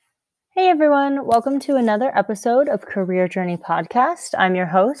everyone, welcome to another episode of Career Journey Podcast. I'm your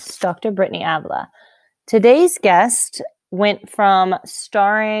host, Dr. Brittany Avila. Today's guest went from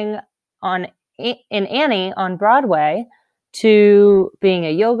starring in Annie on Broadway to being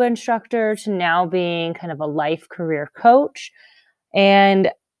a yoga instructor to now being kind of a life career coach.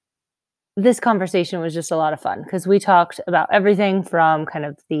 And this conversation was just a lot of fun because we talked about everything from kind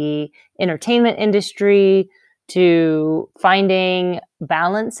of the entertainment industry to finding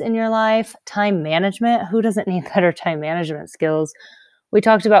balance in your life, time management. Who doesn't need better time management skills? We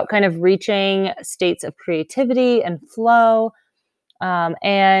talked about kind of reaching states of creativity and flow.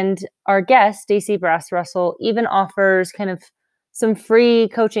 And our guest, Stacey Brass-Russell, even offers kind of some free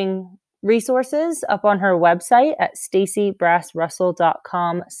coaching resources up on her website at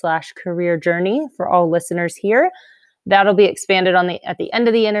staceybrassrussell.com/career journey for all listeners here. That'll be expanded at the end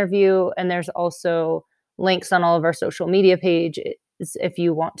of the interview. And there's also links on all of our social media pages if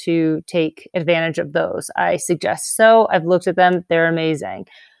you want to take advantage of those. I suggest so. I've looked at them. They're amazing.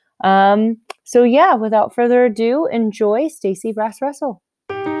 So yeah, without further ado, enjoy Stacey Brass-Russell.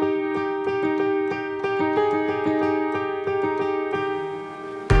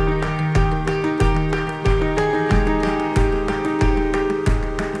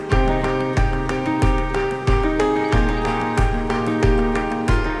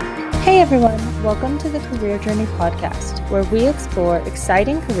 Hey everyone, welcome to the Career Journey Podcast, where we explore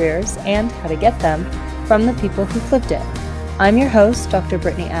exciting careers and how to get them from the people who've lived it. I'm your host, Dr.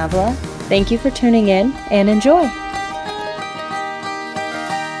 Brittany Avila. Thank you for tuning in and enjoy.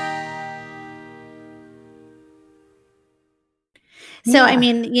 So, I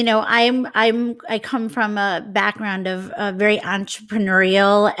mean, I come from a background of very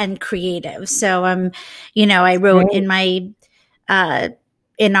entrepreneurial and creative. So, I wrote in my,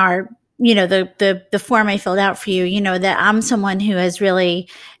 in our, the form I filled out for you, that I'm someone who has really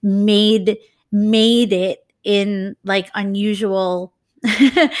made it in like unusual,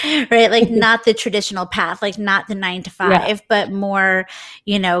 right? Like not the traditional path, like not the 9 to 5, but more,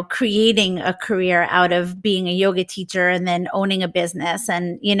 creating a career out of being a yoga teacher and then owning a business.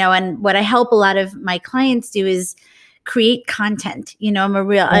 And, and what I help a lot of my clients do is create content.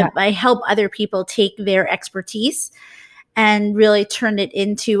 I help other people take their expertise and really turn it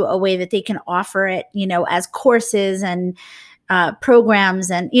into a way that they can offer it, as courses and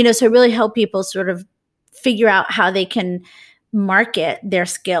programs. And, so really help people sort of figure out how they can market their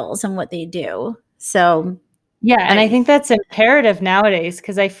skills and what they do. So, yeah. And I think that's imperative nowadays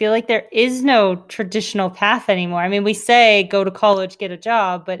because I feel like there is no traditional path anymore. I mean, we say go to college, get a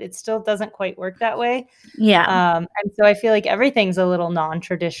job, but it still doesn't quite work that way. Yeah. And so I feel like everything's a little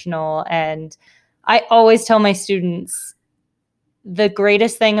non-traditional. And I always tell my students, the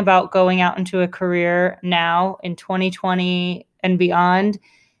greatest thing about going out into a career now in 2020 and beyond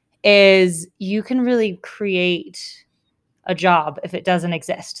is you can really create a job if it doesn't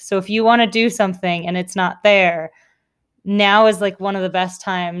exist. So if you want to do something and it's not there, now is like one of the best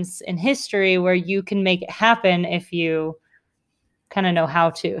times in history where you can make it happen if you kind of know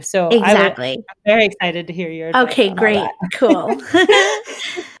how to. So exactly. I'm very excited to hear your advice. Okay, great. Cool.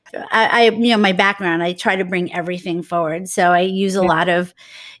 I my background, I try to bring everything forward. So I use a lot of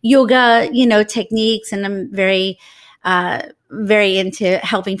yoga, techniques, and I'm very, very into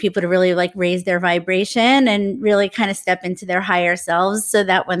helping people to really like raise their vibration and really kind of step into their higher selves so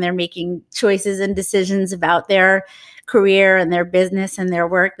that when they're making choices and decisions about their career and their business and their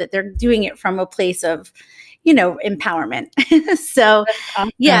work, that they're doing it from a place of, empowerment. So,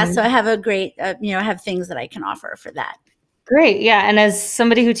 awesome. So I have a great, I have things that I can offer for that. Great. Yeah. And as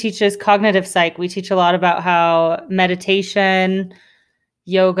somebody who teaches cognitive psych, we teach a lot about how meditation,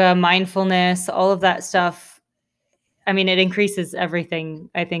 yoga, mindfulness, all of that stuff, I mean, it increases everything,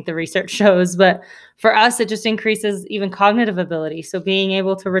 I think the research shows. But for us, it just increases even cognitive ability. So being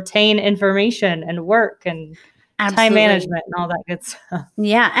able to retain information and work and time management and all that good stuff.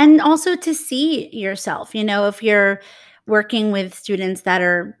 Yeah. And also to see yourself, if you're working with students that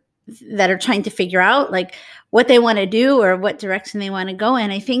are trying to figure out like what they want to do or what direction they want to go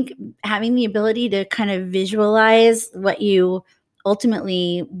in, I think having the ability to kind of visualize what you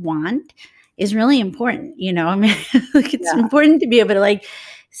ultimately want is really important. I mean, like it's important to be able to like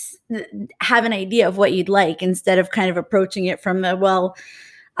have an idea of what you'd like instead of kind of approaching it from I'll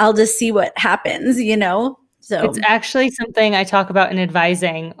just see what happens, So it's actually something I talk about in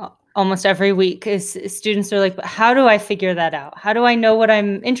advising almost every week is students are like, but how do I figure that out? How do I know what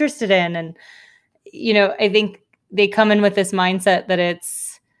I'm interested in? And, I think they come in with this mindset that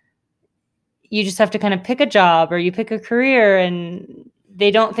you just have to kind of pick a job or you pick a career, and they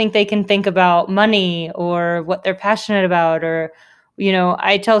don't think they can think about money or what they're passionate about or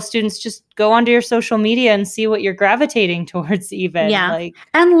I tell students, just go onto your social media and see what you're gravitating towards even. Yeah. Like,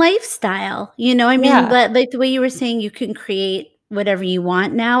 And lifestyle, I mean, yeah, like the way you were saying, you can create whatever you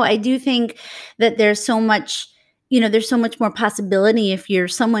want now. I do think that there's so much more possibility if you're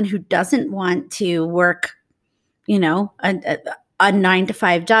someone who doesn't want to work, a 9 to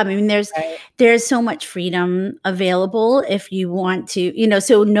 5 job. I mean, right. there's so much freedom available if you want to,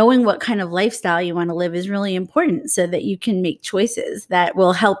 so knowing what kind of lifestyle you want to live is really important so that you can make choices that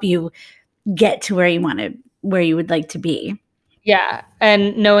will help you get to where you would like to be. Yeah,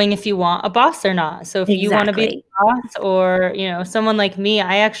 and knowing if you want a boss or not. So if you wanna be the Exactly. boss or, someone like me,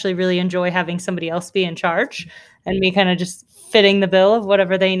 I actually really enjoy having somebody else be in charge and me kinda just fitting the bill of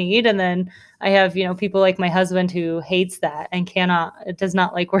whatever they need, and then I have, people like my husband who hates that and does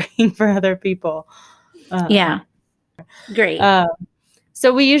not like working for other people. Yeah. Great. Um,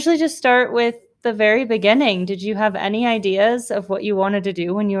 so we usually just start with the very beginning. Did you have any ideas of what you wanted to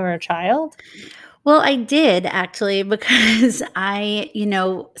do when you were a child? Well, I did actually because I,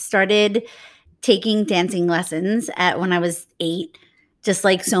 started taking dancing lessons at when I was 8, just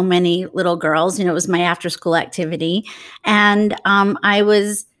like so many little girls. It was my after school activity. And I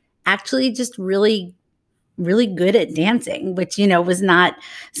was actually just really really good at dancing, which was not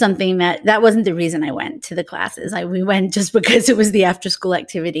something that wasn't the reason I went to the classes. We went just because it was the after school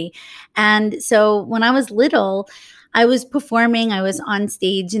activity. And so when I was little, I was performing, I was on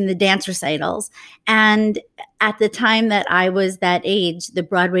stage in the dance recitals. And at the time that I was that age, the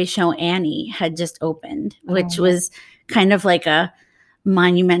Broadway show Annie had just opened, which Oh, was kind of like a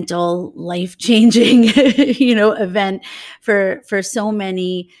monumental, life-changing, event for so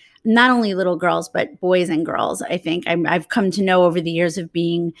many, not only little girls, but boys and girls. I think I've come to know over the years of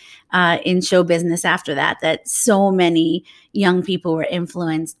being in show business after that so many young people were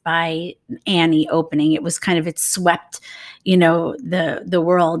influenced by Annie opening. It was it swept, the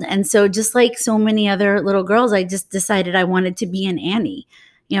world. And so just like so many other little girls, I just decided I wanted to be an Annie.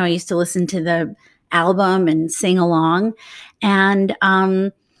 I used to listen to the album and sing along. And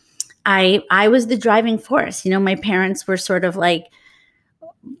I was the driving force. My parents were sort of like,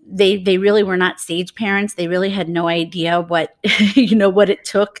 they really were not stage parents. They really had no idea what what it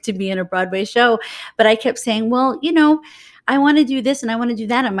took to be in a Broadway show. But I kept saying, well, I want to do this and I want to do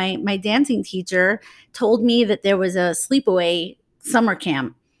that. And my dancing teacher told me that there was a sleepaway summer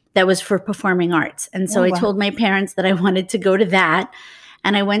camp that was for performing arts. And so oh, I wow. told my parents that I wanted to go to that.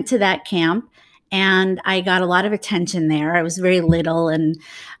 And I went to that camp. And I got a lot of attention there. I was very little and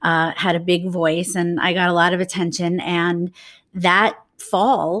had a big voice, and I got a lot of attention. And that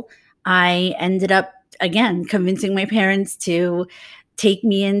fall, I ended up, again, convincing my parents to take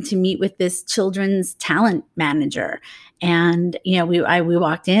me in to meet with this children's talent manager. And, we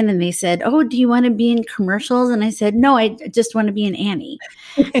walked in and they said, oh, do you want to be in commercials? And I said, no, I just want to be an Annie.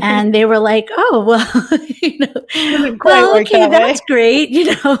 And they were like, oh, well, well, okay, that's great,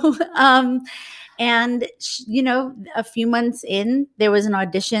 and a few months in, there was an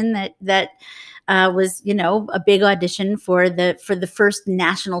audition that was a big audition for the first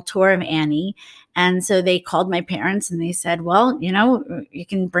national tour of Annie. And so they called my parents and they said, well, you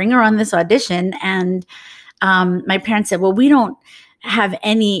can bring her on this audition. And my parents said, well, we don't have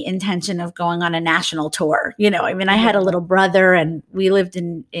any intention of going on a national tour. I mean, I had a little brother and we lived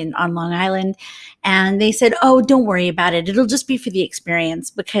in on Long Island, and they said, oh, don't worry about it. It'll just be for the experience,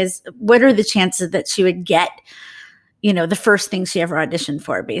 because what are the chances that she would get, the first thing she ever auditioned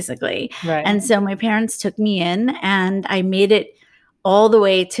for, basically. Right. And so my parents took me in and I made it all the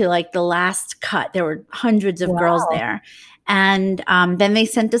way to like the last cut. There were hundreds of girls there. And then they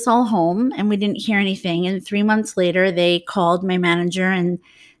sent us all home and we didn't hear anything. And 3 months later, they called my manager and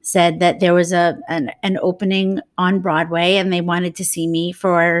said that there was an opening on Broadway and they wanted to see me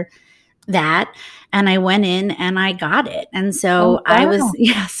for that. And I went in and I got it. And so I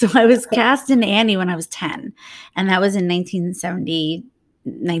was cast in Annie when I was 10. And that was in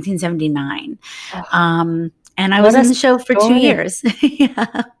 1979. And I was in the show for 2 years.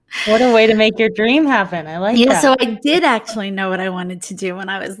 Yeah. What a way to make your dream happen. I like that. Yeah, so I did actually know what I wanted to do when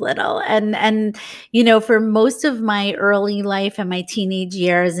I was little. And for most of my early life and my teenage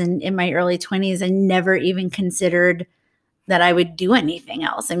years and in my early 20s, I never even considered that I would do anything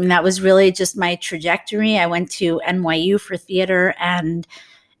else. I mean, that was really just my trajectory. I went to NYU for theater, and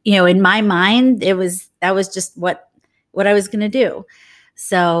in my mind, that was just what I was going to do.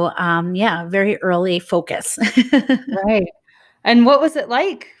 So, very early focus. Right. And what was it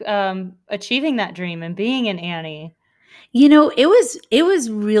like achieving that dream and being an Annie? It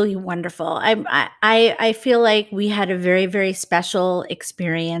was really wonderful. I feel like we had a very, very special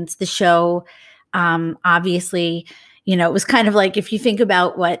experience. The show, obviously, it was kind of like, if you think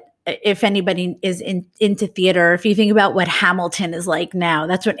about if anybody is into theater, if you think about what Hamilton is like now,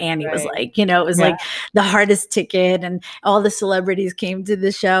 that's what Annie was like. It was like the hardest ticket, and all the celebrities came to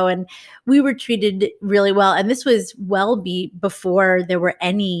the show, and we were treated really well. And this was before there were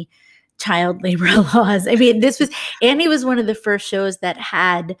any child labor laws. I mean, Annie was one of the first shows that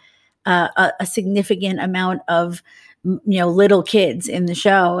had a significant amount of little kids in the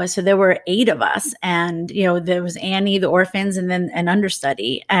show. So there were 8 of us, and there was Annie, the orphans, and then an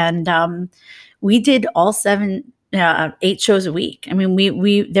understudy, and we did all 8 shows a week. I mean,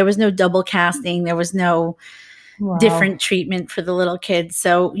 we there was no double casting, there was no different treatment for the little kids.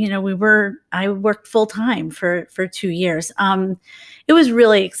 So I worked full time for 2 years. It was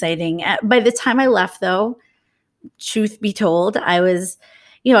really exciting. By the time I left, though, truth be told, I was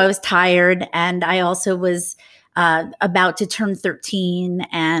tired, and I also was about to turn 13,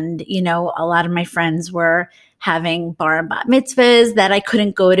 and a lot of my friends were having bar and bat mitzvahs that I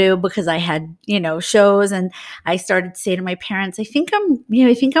couldn't go to because I had shows, and I started to say to my parents, I think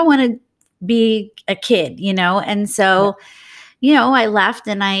I want to be a kid, and so I left,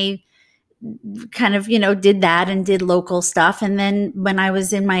 and I kind of did that and did local stuff. And then when I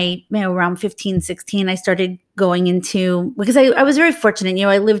was in my around 15, 16, I started going into, because I was very fortunate,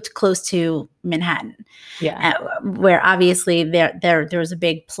 I lived close to Manhattan, where obviously there was a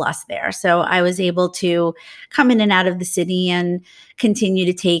big plus there. So I was able to come in and out of the city and continue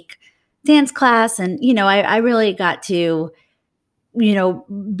to take dance class, and I really got to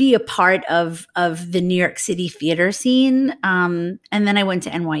be a part of the New York City theater scene. And then I went to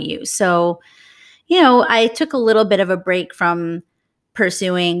NYU. So, I took a little bit of a break from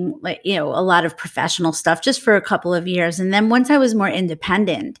pursuing a lot of professional stuff just for a couple of years. And then once I was more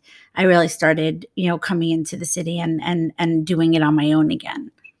independent, I really started, coming into the city and doing it on my own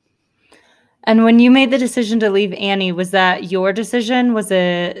again. And when you made the decision to leave Annie, was that your decision? Was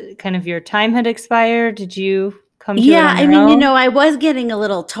it kind of your time had expired? Did you come to it on your own? I was getting a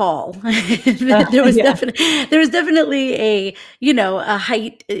little tall. There was definitely a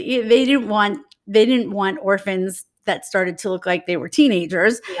height. They didn't want orphans that started to look like they were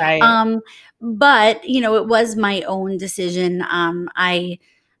teenagers. Right. But it was my own decision. I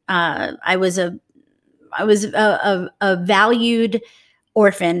was a valued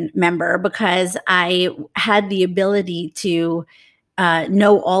orphan member because I had the ability to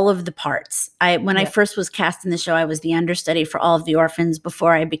know all of the parts. When I first was cast in the show, I was the understudy for all of the orphans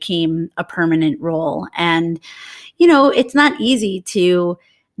before I became a permanent role. And, it's not easy to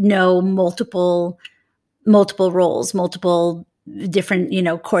know multiple roles, multiple different,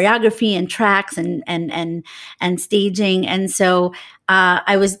 choreography and tracks and staging. And so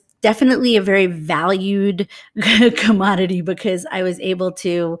I was definitely a very valued commodity because I was able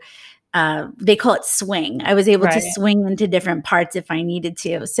to they call it swing. I was able to swing into different parts if I needed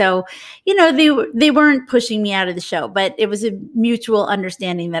to. So, they weren't pushing me out of the show, but it was a mutual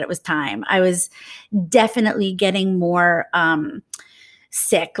understanding that it was time. I was definitely getting more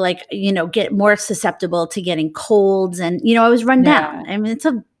sick, get more susceptible to getting colds, and I was run down. I mean, it's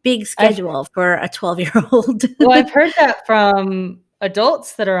a big schedule for a 12-year-old. Well, I've heard that from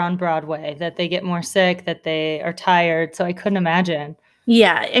adults that are on Broadway, that they get more sick, that they are tired. So I couldn't imagine.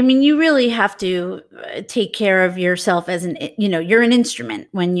 Yeah. I mean, you really have to take care of yourself as you're an instrument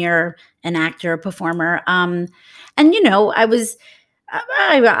when you're an actor, a performer. And,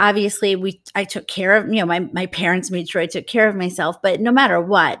 I took care of, my parents made sure I took care of myself, but no matter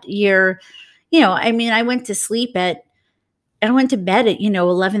what, I went to bed at,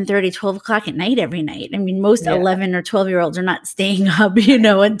 11:30, 12 o'clock at night every night. I mean, most 11 or 12-year-olds are not staying up,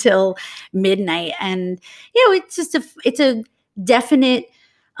 until midnight. And, it's just it's a definite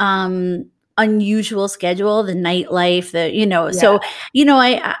unusual schedule, the nightlife, so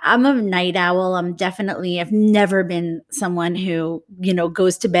I'm a night owl. I've never been someone who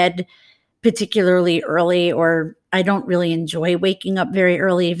goes to bed particularly early, or I don't really enjoy waking up very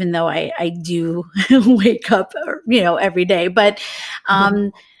early, even though I do wake up every day. But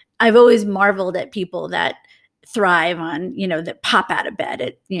I've always marveled at people that thrive on, that pop out of bed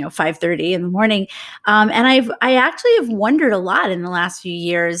at, 5:30 in the morning. And I actually have wondered a lot in the last few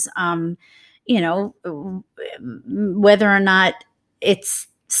years, whether or not it's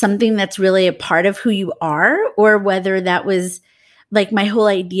something that's really a part of who you are, or whether that was like my whole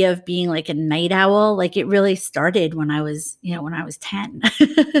idea of being like a night owl. Like it really started when I was 10.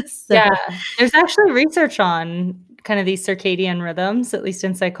 So. Yeah. There's actually research on kind of these circadian rhythms, at least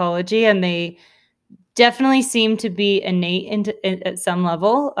in psychology, and they definitely seem to be innate at some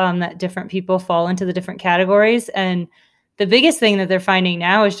level, that different people fall into the different categories. And the biggest thing that they're finding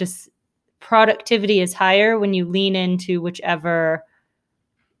now is just productivity is higher when you lean into whichever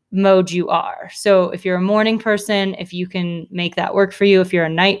mode you are. So if you're a morning person, if you can make that work for you, if you're a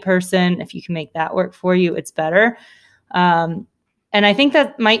night person, if you can make that work for you, it's better. And I think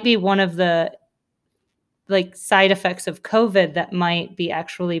that might be one of the like side effects of COVID that might be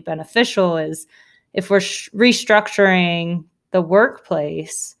actually beneficial is if we're restructuring the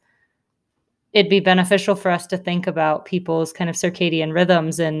workplace, it'd be beneficial for us to think about people's kind of circadian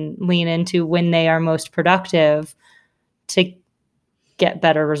rhythms and lean into when they are most productive to get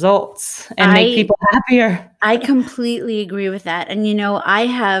better results and make people happier. I completely agree with that. And, I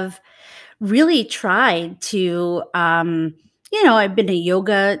have really tried to, I've been a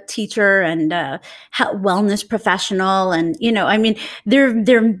yoga teacher and a wellness professional. And,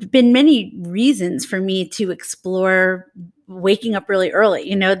 there have been many reasons for me to explore waking up really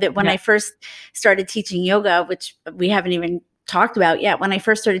early, that when I first started teaching yoga, which we haven't even talked about yet, when I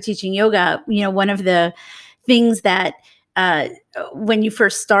first started teaching yoga, one of the things that when you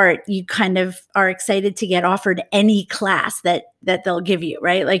first start, you kind of are excited to get offered any class that they'll give you,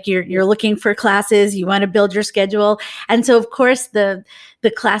 right? Like you're looking for classes, you want to build your schedule. And so of course the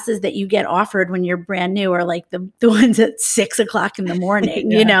classes that you get offered when you're brand new are like the ones at 6 o'clock in the morning,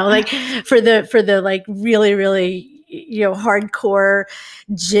 like for the like really, really, hardcore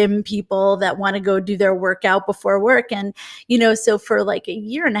gym people that want to go do their workout before work. And, so for like a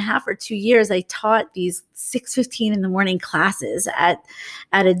year and a half or 2 years, I taught these 6:15 in the morning classes at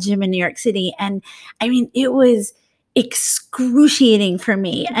a gym in New York City. And I mean, it was excruciating for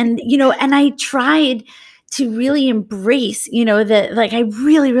me. And, and I tried to really embrace, that like I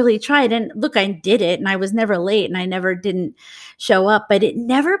really, really tried. And look, I did it and I was never late and I never didn't show up, but it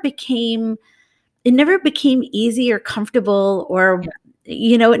never became easy or comfortable or,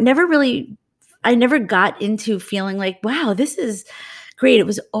 I never got into feeling like, wow, this is great. It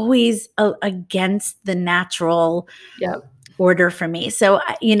was always against the natural order for me. So,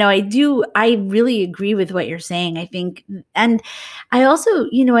 I really agree with what you're saying, I think. And I also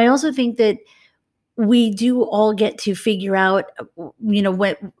think that we do all get to figure out,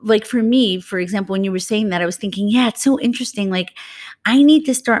 what, like for me, for example, when you were saying that, I was thinking, yeah, it's so interesting. Like I need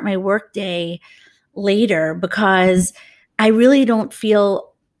to start my work day later because I really don't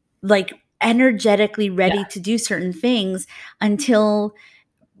feel like energetically ready to do certain things until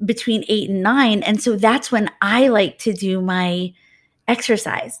between 8 and 9. And so that's when I like to do my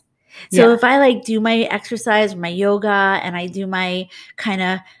exercise. So if I like do my exercise, my yoga, and I do my kind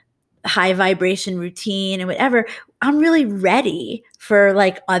of high vibration routine and whatever, I'm really ready for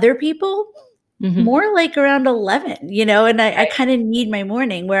like other people. More like around 11, and I kind of need my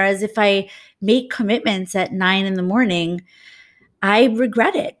morning. Whereas if I make commitments at 9 in the morning, I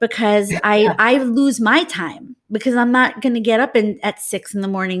regret it because I lose my time because I'm not going to get up at 6 in the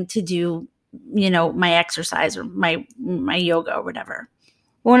morning to do, my exercise or my yoga or whatever.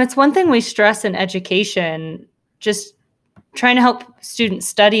 Well, and it's one thing we stress in education, just trying to help students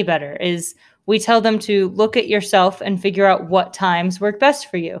study better, is we tell them to look at yourself and figure out what times work best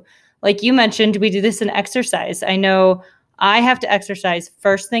for you. Like you mentioned, we do this in exercise. I know I have to exercise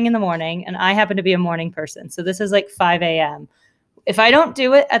first thing in the morning, and I happen to be a morning person. So this is like 5 a.m. If I don't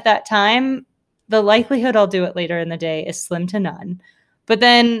do it at that time, the likelihood I'll do it later in the day is slim to none. But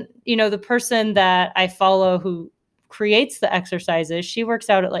then, the person that I follow who creates the exercises, she works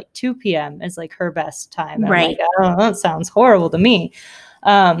out at like 2 p.m. is like her best time. And right. I'm like, oh, that sounds horrible to me.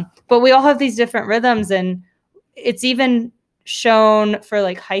 But we all have these different rhythms, and it's even shown for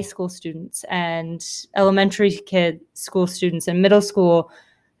like high school students and elementary school students and middle school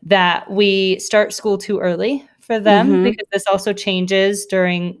that we start school too early for them because this also changes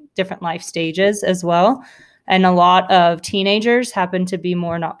during different life stages as well. And a lot of teenagers happen to be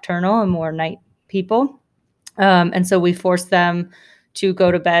more nocturnal and more night people. And so we force them to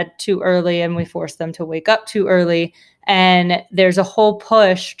go to bed too early and we force them to wake up too early. And there's a whole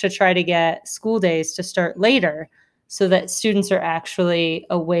push to try to get school days to start later so that students are actually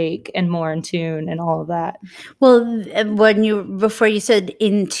awake and more in tune and all of that. Well, before you said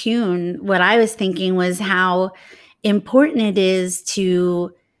in tune, what I was thinking was how important it is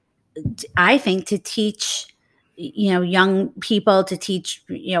I think, to teach, young people, to teach,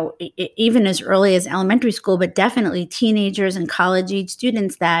 even as early as elementary school, but definitely teenagers and college age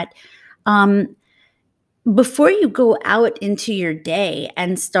students that, before you go out into your day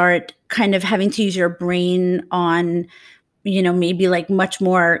and start kind of having to use your brain on, maybe like much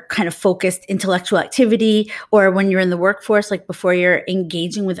more kind of focused intellectual activity, or when you're in the workforce, like before you're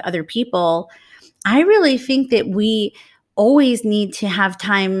engaging with other people, I really think that we always need to have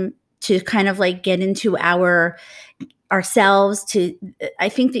time to kind of like get into our ourselves to, I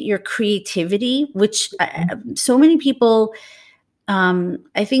think that your creativity, which so many people,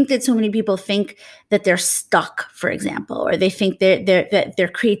 I think that so many people think that they're stuck, for example, or they think that their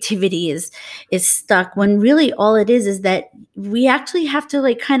creativity is stuck, when really all it is that we actually have to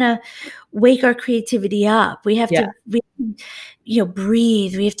like kind of wake our creativity up. We have to,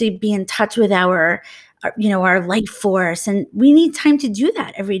 breathe. We have to be in touch with our life force, and we need time to do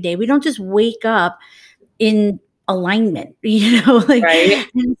that every day. We don't just wake up in alignment, Right.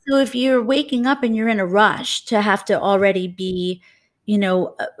 And so if you're waking up and you're in a rush to have to already be,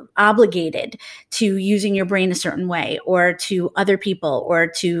 obligated to using your brain a certain way, or to other people, or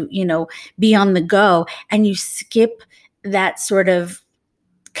to, be on the go, and you skip that sort of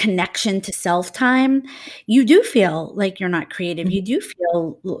connection to self time, you do feel like you're not creative. You do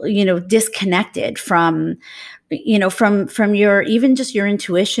feel, disconnected from, from your, even just your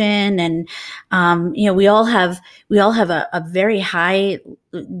intuition. And, we all have a very high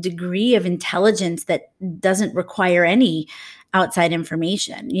degree of intelligence that doesn't require any outside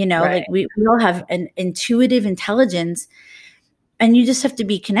information, Right. like we all have an intuitive intelligence, and you just have to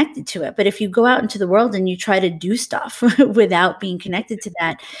be connected to it. But if you go out into the world and you try to do stuff without being connected to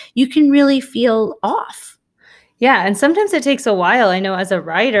that, you can really feel off. Yeah, and sometimes it takes a while. I know as a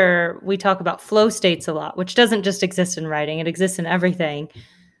writer, we talk about flow states a lot, which doesn't just exist in writing, it exists in everything.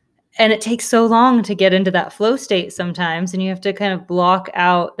 And it takes so long to get into that flow state sometimes, and you have to kind of block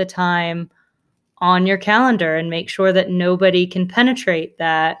out the time on your calendar and make sure that nobody can penetrate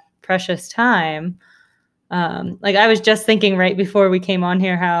that precious time. Like I was just thinking right before we came on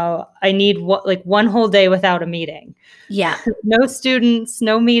here how I need one whole day without a meeting. Yeah. No students,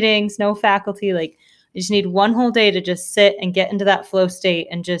 no meetings, no faculty. Like I just need one whole day to just sit and get into that flow state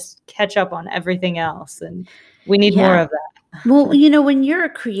and just catch up on everything else. And we need more of that. Well, when you're a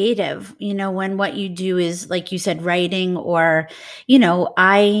creative, when what you do is, like you said, writing, or,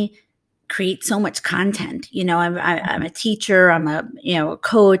 I create so much content. I'm a teacher. I'm a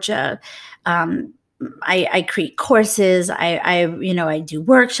coach. I create courses. I do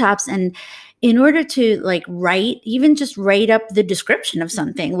workshops, and in order to like even just write up the description of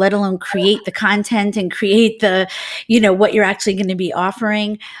something, let alone create the content and create the, what you're actually going to be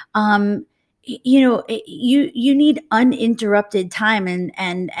offering, you need uninterrupted time,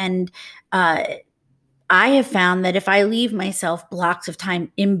 and I have found that if I leave myself blocks of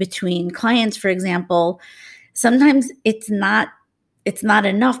time in between clients, for example, sometimes it's not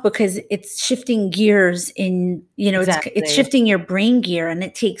enough, because it's shifting gears in, Exactly. it's shifting your brain gear, and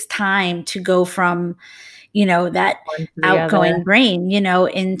it takes time to go from, that outgoing brain,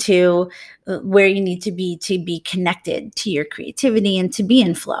 into where you need to be connected to your creativity and to be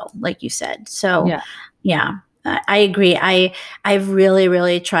in flow, like you said. So yeah, I agree. I've really,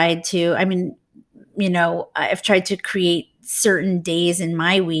 really tried to, I've tried to create certain days in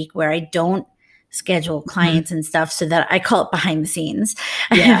my week where I don't schedule clients and stuff, so that I call it behind the scenes,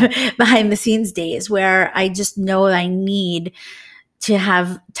 behind the scenes days, where I just know I need to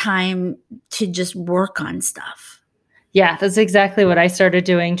have time to just work on stuff. Yeah, that's exactly what I started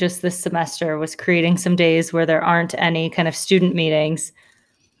doing just this semester, was creating some days where there aren't any kind of student meetings.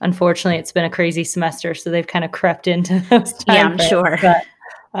 Unfortunately, it's been a crazy semester, so they've kind of crept into those times. Yeah, I'm sure. But,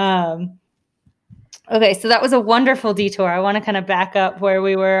 okay, so that was a wonderful detour. I want to kind of back up where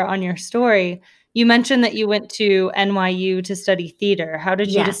we were on your story. You mentioned that you went to NYU to study theater. How did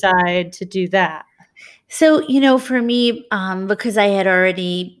you decide to do that? So, for me, because I had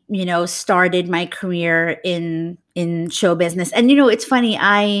already, started my career in show business, and, it's funny,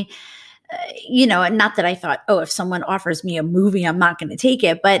 not that I thought, oh, if someone offers me a movie, I'm not going to take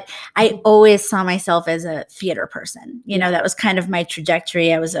it, but I always saw myself as a theater person. That was kind of my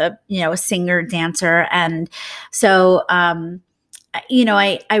trajectory. I was a singer, dancer. And so, I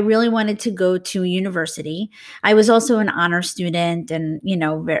really wanted to go to university. I was also an honor student, and,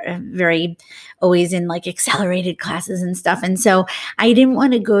 very, very always in like accelerated classes and stuff. And so I didn't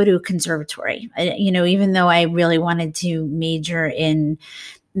want to go to a conservatory, even though I really wanted to major in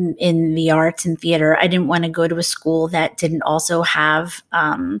the arts and theater. I didn't want to go to a school that didn't also have,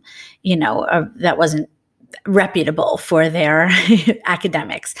 that wasn't reputable for their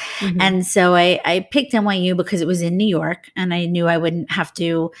academics. And so I picked NYU because it was in New York, and I knew I wouldn't have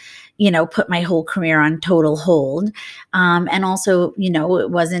to, put my whole career on total hold. And also,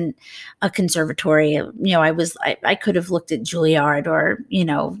 it wasn't a conservatory. I could have looked at Juilliard, or,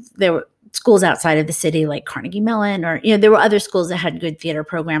 there were schools outside of the city like Carnegie Mellon, or, there were other schools that had good theater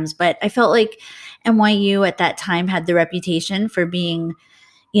programs, but I felt like NYU at that time had the reputation for being,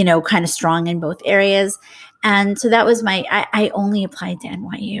 kind of strong in both areas. And so that was I only applied to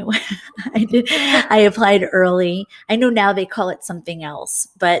NYU. I applied early. I know now they call it something else,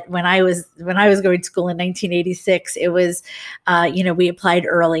 but when I was going to school in 1986, it was, we applied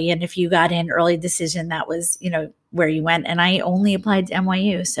early. And if you got in early decision, that was, where you went. And I only applied to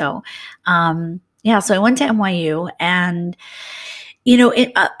NYU. So, so I went to NYU, and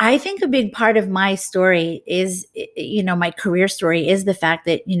I think a big part of my story is, my career story is the fact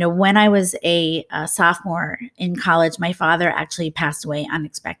that, when I was a sophomore in college, my father actually passed away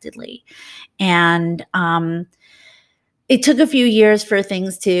unexpectedly. And it took a few years for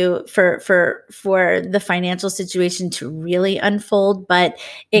things for the financial situation to really unfold, but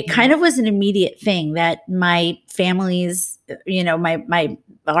it kind of was an immediate thing that my family's,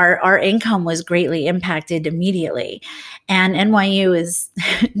 our income was greatly impacted immediately. And NYU is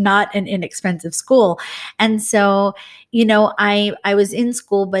not an inexpensive school. And so, I was in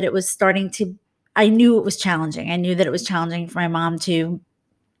school, but it was I knew it was challenging. I knew that it was challenging for my mom to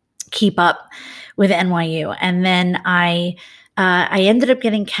keep up with NYU. And then I ended up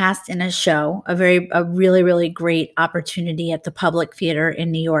getting cast in a show, a really, really great opportunity at the Public Theater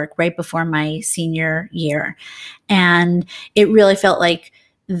in New York right before my senior year. And it really felt like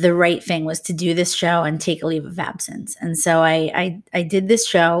the right thing was to do this show and take a leave of absence. And so I did this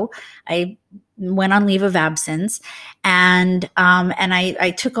show. I went on leave of absence, and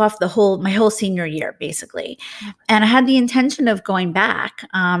I took off my whole senior year basically, and I had the intention of going back.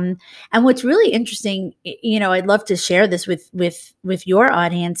 And what's really interesting, I'd love to share this with your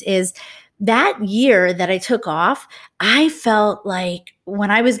audience, is that year that I took off, I felt like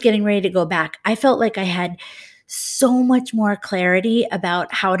when I was getting ready to go back, I felt like I had so much more clarity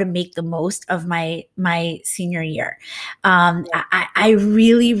about how to make the most of my senior year. I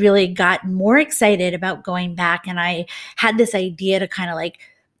really, really got more excited about going back, and I had this idea to kind of like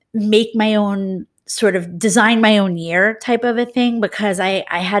make my own, sort of design my own year type of a thing, because I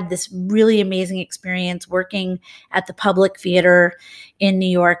had this really amazing experience working at the Public Theater in New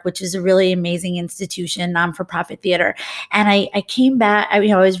York, which is a really amazing institution, non-for-profit theater. And I came back, I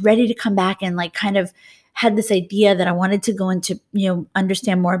was ready to come back and like kind of had this idea that I wanted to go into,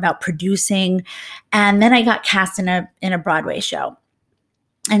 understand more about producing. And then I got cast in a Broadway show.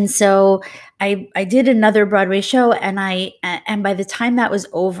 And so I did another Broadway show, and by the time that was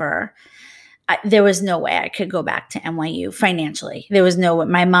over, there was no way I could go back to NYU financially. There was no way.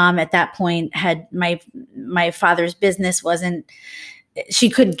 My mom at that point had my father's business she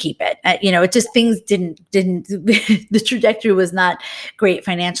couldn't keep it. It just, things didn't, the trajectory was not great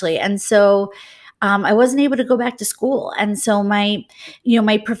financially. And so I wasn't able to go back to school. And so my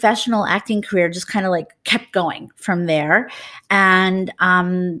professional acting career just kind of like kept going from there. And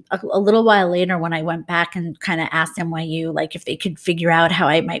a little while later, when I went back and kind of asked NYU, like if they could figure out how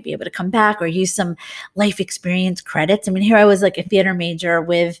I might be able to come back or use some life experience credits. I mean, here I was like a theater major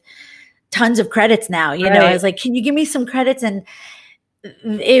with tons of credits now, Right. I was like, can you give me some credits? And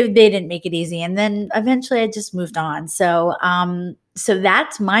they didn't make it easy. And then eventually I just moved on. So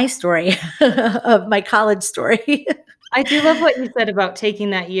that's my story of my college story. I do love what you said about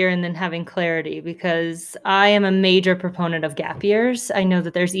taking that year and then having clarity, because I am a major proponent of gap years. I know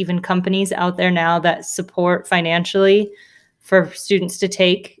that there's even companies out there now that support financially for students to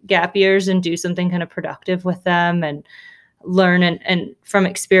take gap years and do something kind of productive with them and learn and from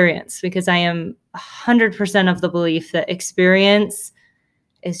experience, because I am 100% of the belief that experience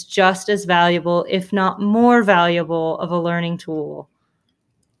is just as valuable, if not more valuable, of a learning tool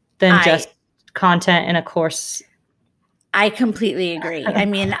than just content in a course. I completely agree. I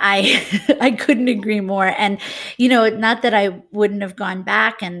mean, I couldn't agree more. And, not that I wouldn't have gone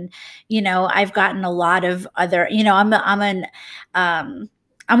back, and, I've gotten a lot of other,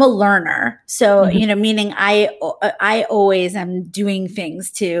 I'm a learner. So, meaning I always am doing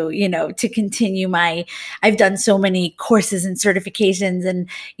things to, to continue I've done so many courses and certifications, and,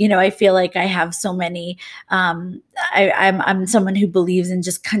 I feel like I have so many, I'm someone who believes in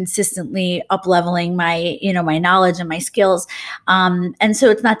just consistently up-leveling my, my knowledge and my skills. And so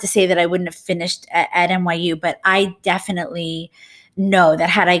it's not to say that I wouldn't have finished at NYU, but I definitely know that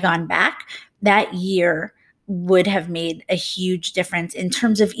had I gone back, that year would have made a huge difference in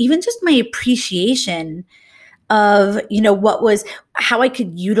terms of even just my appreciation of, how I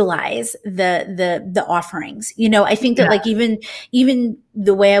could utilize the offerings. I think that like even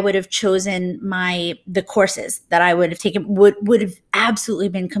the way I would have chosen the courses that I would have taken would have absolutely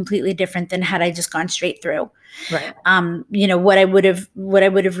been completely different than had I just gone straight through. Right. What I would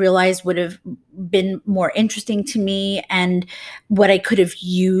have realized would have been more interesting to me, and what I could have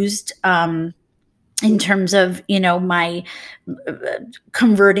used, in terms of, my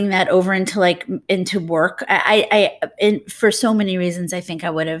converting that over into work. For so many reasons, I think I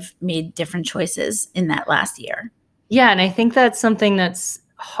would have made different choices in that last year. Yeah. And I think that's something that's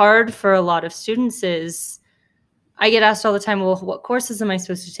hard for a lot of students is I get asked all the time, well, what courses am I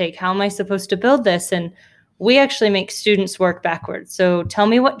supposed to take? How am I supposed to build this? And we actually make students work backwards. So tell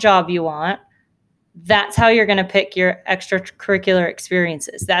me what job you want. That's how you're going to pick your extracurricular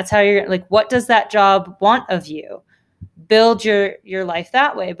experiences. That's how you're like, what does that job want of you? Build your life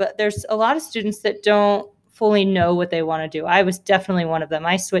that way. But there's a lot of students that don't fully know what they want to do. I was definitely one of them.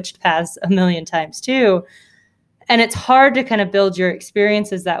 I switched paths a million times too. And it's hard to kind of build your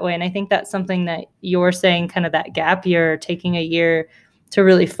experiences that way. And I think that's something that you're saying, kind of that gap year, taking a year to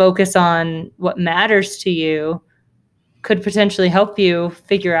really focus on what matters to you could potentially help you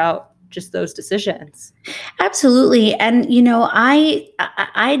figure out just those decisions. Absolutely. And,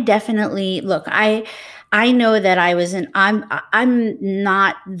 I definitely look, I know that I'm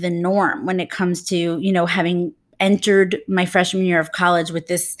not the norm when it comes to, having entered my freshman year of college with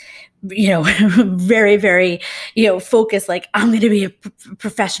this, very, very, focus, like I'm going to be a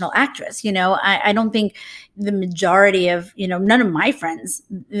professional actress. I don't think the majority of, none of my friends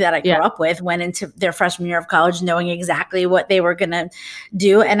that I grew up with went into their freshman year of college knowing exactly what they were going to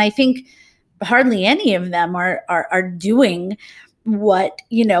do. And I think hardly any of them are doing what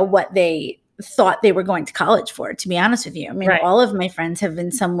they thought they were going to college for, to be honest with you. I mean, all of my friends have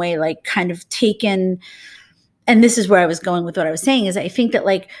in some way like kind of taken, and this is where I was going with what I was saying, is I think that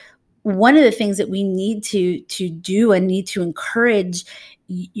like one of the things that we need to do and need to encourage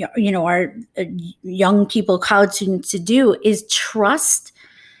our young people, college students, to do is trust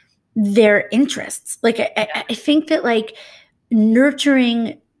their interests. Like I think that like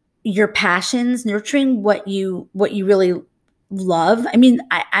nurturing your passions, nurturing what you really love. I mean,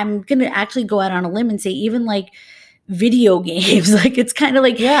 I'm going to actually go out on a limb and say even like video games, like it's kind of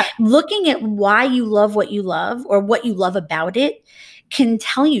like looking at why you love what you love or what you love about it can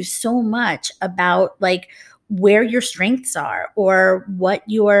tell you so much about like where your strengths are or what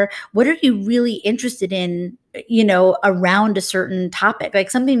are you really interested in, around a certain topic,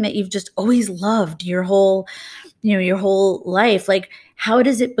 like something that you've just always loved your whole life. Like, how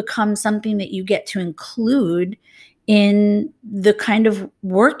does it become something that you get to include in the kind of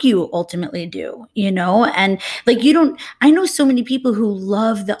work you ultimately do, and like I know so many people who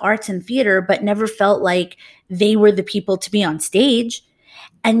love the arts and theater, but never felt like they were the people to be on stage.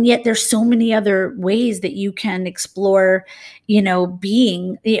 And yet there's so many other ways that you can explore,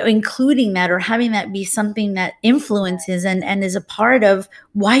 being, including that or having that be something that influences and is a part of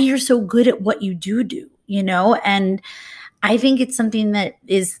why you're so good at what you do, and I think it's something that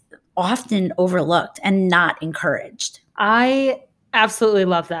is often overlooked and not encouraged. I absolutely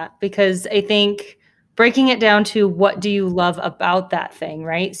love that because I think breaking it down to what do you love about that thing,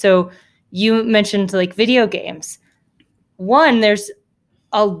 right? So you mentioned like video games. One, there's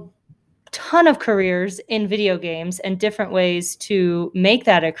a ton of careers in video games and different ways to make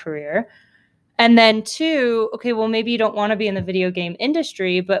that a career. And then two, okay, well, maybe you don't want to be in the video game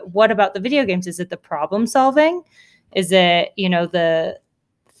industry, but what about the video games? Is it the problem solving? Is it, the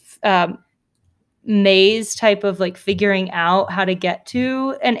maze type of like figuring out how to get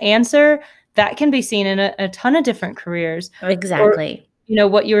to an answer? That can be seen in a ton of different careers. Exactly. Or,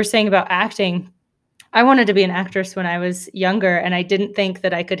 what you were saying about acting. I wanted to be an actress when I was younger, and I didn't think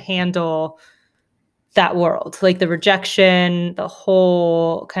that I could handle that world, like the rejection, the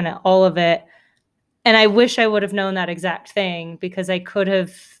whole kind of all of it. And I wish I would have known that exact thing because I could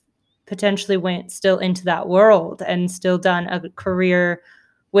have potentially went still into that world and still done a career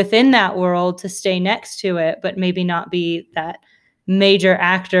within that world to stay next to it, but maybe not be that major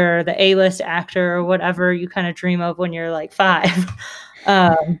actor, the A-list actor, or whatever you kind of dream of when you're like 5.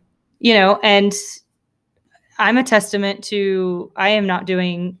 And I'm a testament to, I am not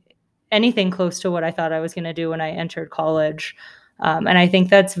doing anything close to what I thought I was going to do when I entered college. And I think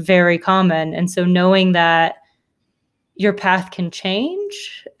that's very common. And so knowing that your path can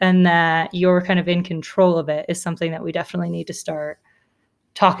change and that you're kind of in control of it is something that we definitely need to start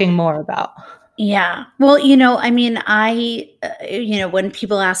talking more about. Yeah. Well, when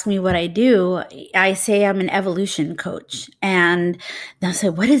people ask me what I do, I say I'm an evolution coach. And they'll say,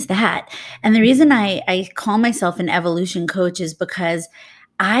 what is that? And the reason I call myself an evolution coach is because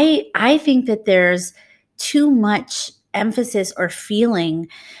I think that there's too much emphasis or feeling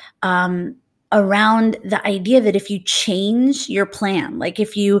around the idea that if you change your plan, like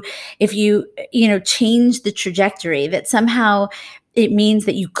if you change the trajectory, that somehow it means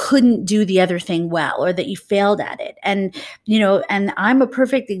that you couldn't do the other thing well, or that you failed at it. And, and I'm a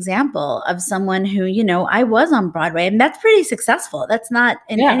perfect example of someone who, I was on Broadway, and that's pretty successful. That's not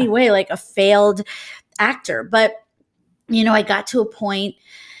in any way like a failed actor. But, I got to a point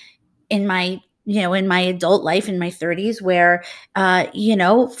in my adult life in my 30s where,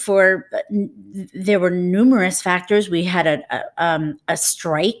 there were numerous factors. We had a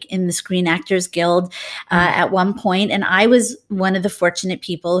strike in the Screen Actors Guild at one point, and I was one of the fortunate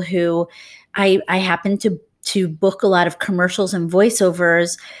people who I happened to book a lot of commercials and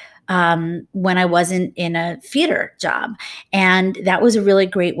voiceovers when I wasn't in a theater job. And that was a really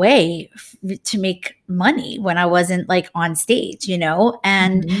great way to make money when I wasn't like on stage,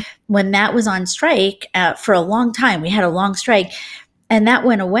 and when that was on strike for a long time, we had a long strike, and that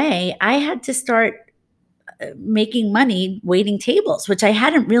went away. I had to start making money waiting tables, which I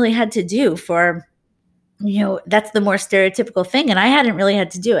hadn't really had to do for, that's the more stereotypical thing. And I hadn't really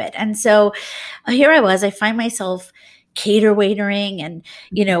had to do it. And so here I was, I find myself cater waitering and,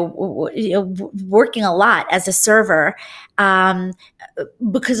 working a lot as a server,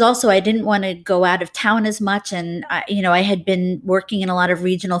 because also I didn't want to go out of town as much. And, I had been working in a lot of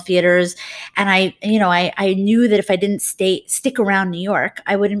regional theaters, and I knew that if I didn't stick around New York,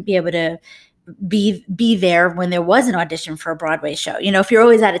 I wouldn't be able to be there when there was an audition for a Broadway show. If you're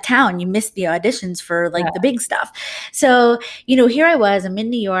always out of town, you miss the auditions for like the big stuff. So, here I was, I'm in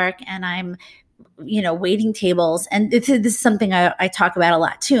New York, and I'm waiting tables. And this is something I talk about a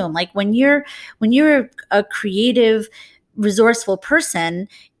lot too. I'm like, when you're a creative, resourceful person,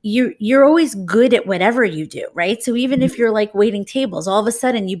 you're always good at whatever you do, right? So even if you're like waiting tables, all of a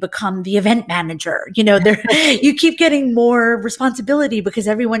sudden you become the event manager. You keep getting more responsibility because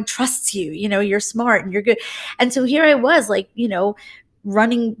everyone trusts you. You're smart and you're good. And so here I was, like,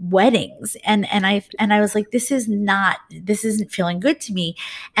 running weddings, and I was like, this isn't feeling good to me.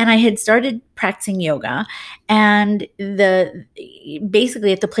 And I had started practicing yoga, and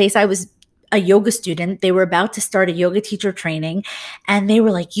basically at the place I was a yoga student, they were about to start a yoga teacher training, and they were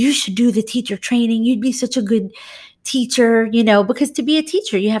like, you should do the teacher training, you'd be such a good teacher, because to be a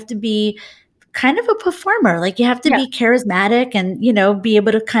teacher you have to be kind of a performer, like you have to be charismatic and be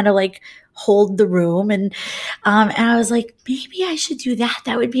able to kind of like hold the room. And I was like, maybe I should do that.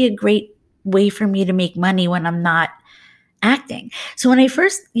 That would be a great way for me to make money when I'm not acting. So when I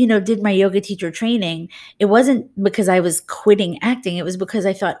first, did my yoga teacher training, it wasn't because I was quitting acting. It was because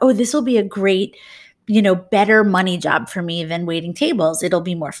I thought, oh, this will be a great, better money job for me than waiting tables. It'll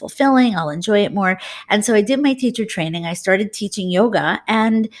be more fulfilling. I'll enjoy it more. And so I did my teacher training. I started teaching yoga,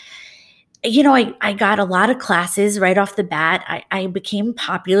 and I got a lot of classes right off the bat. I became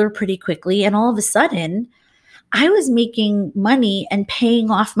popular pretty quickly. And all of a sudden, I was making money and paying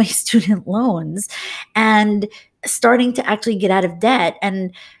off my student loans and starting to actually get out of debt,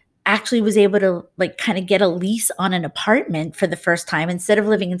 and actually was able to like kind of get a lease on an apartment for the first time instead of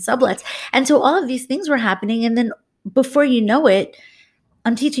living in sublets. And so all of these things were happening. And then before you know it,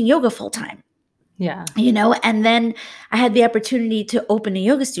 I'm teaching yoga full time. Yeah. And then I had the opportunity to open a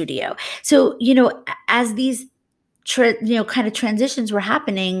yoga studio. So, as these, kind of transitions were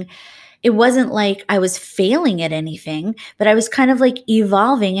happening, it wasn't like I was failing at anything, but I was kind of like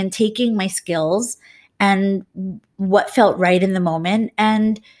evolving and taking my skills and what felt right in the moment,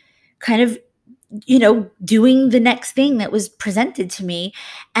 and kind of, doing the next thing that was presented to me.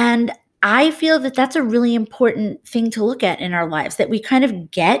 And I feel that that's a really important thing to look at in our lives, that we kind of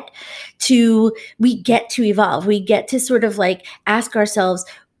get to evolve. We get to sort of like ask ourselves,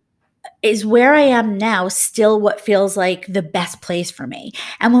 is where I am now still what feels like the best place for me?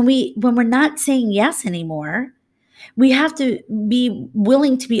 And when we're not saying yes anymore, we have to be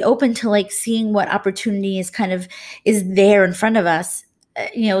willing to be open to like seeing what opportunity is there in front of us,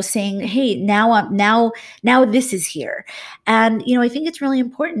 saying, hey, now this is here. And, I think it's really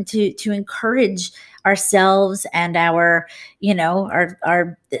important to encourage ourselves and our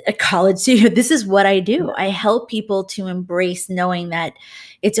college student. This is what I do. I help people to embrace knowing that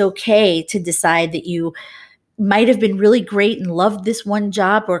it's okay to decide that you might have been really great and loved this one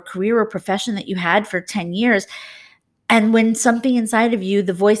job or career or profession that you had for 10 years. And when something inside of you,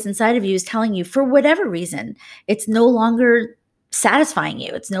 the voice inside of you is telling you, for whatever reason, it's no longer satisfying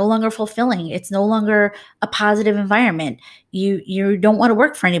you, it's no longer fulfilling, it's no longer a positive environment, you don't want to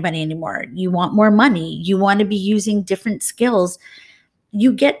work for anybody anymore, you want more money, you want to be using different skills,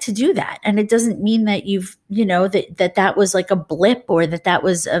 you get to do that. And it doesn't mean that you've, that was like a blip, or that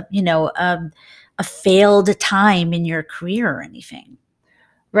was a failed time in your career or anything.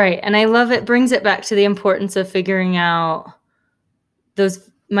 Right. And I love it. Brings it back to the importance of figuring out those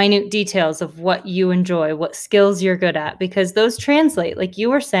minute details of what you enjoy, what skills you're good at, because those translate, like you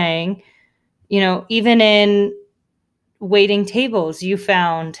were saying, even in waiting tables, you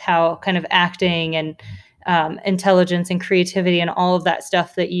found how kind of acting and intelligence and creativity and all of that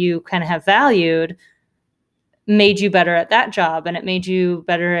stuff that you kind of have valued made you better at that job, and it made you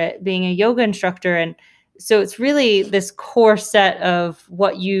better at being a yoga instructor. And so it's really this core set of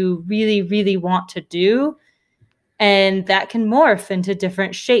what you really, really want to do. And that can morph into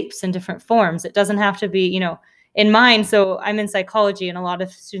different shapes and different forms. It doesn't have to be, in mine. So I'm in psychology, and a lot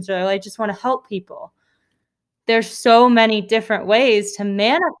of students are like, I just want to help people. There's so many different ways to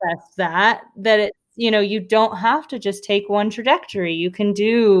manifest that it, you don't have to just take one trajectory. You can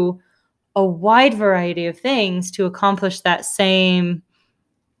do a wide variety of things to accomplish that same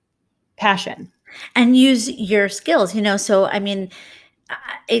passion. And use your skills, So, I mean,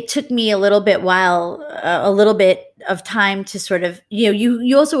 it took me a little bit of time to sort of,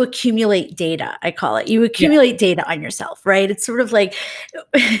 you also accumulate data, I call it. You accumulate data on yourself, right? It's sort of like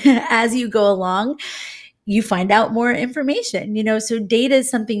as you go along, you find out more information, so data is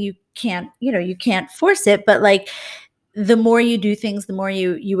something you can't force it, but like the more you do things, the more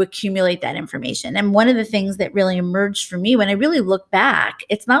you accumulate that information. And one of the things that really emerged for me when I really look back,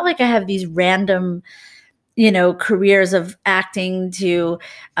 it's not like I have these random, careers of acting to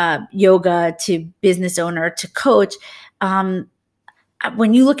yoga to business owner to coach.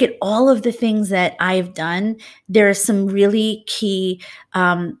 When you look at all of the things that I've done, there are some really key,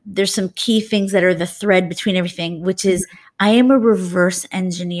 there's some key things that are the thread between everything, which is I am a reverse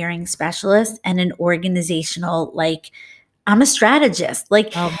engineering specialist and an organizational, I'm a strategist.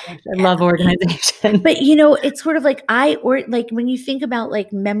 I love organization. But it's sort of like when you think about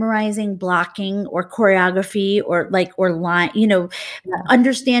like memorizing blocking or choreography or line,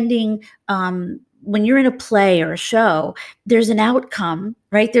 understanding when you're in a play or a show, there's an outcome,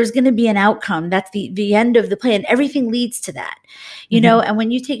 right? There's going to be an outcome. That's the end of the play, and everything leads to that, and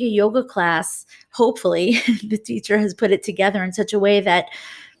when you take a yoga class, hopefully the teacher has put it together in such a way that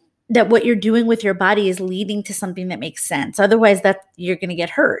what you're doing with your body is leading to something that makes sense. Otherwise you're going to get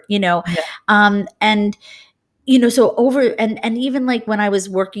hurt, Yeah. And so and even like when I was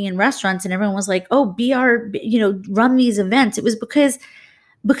working in restaurants and everyone was like, oh, run these events. It was because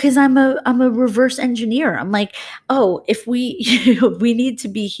I'm a reverse engineer. I'm like, oh, if we we need to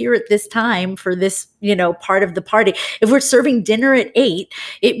be here at this time for this, part of the party. If we're serving dinner at 8,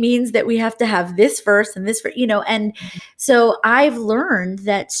 it means that we have to have this first and this first, and so I've learned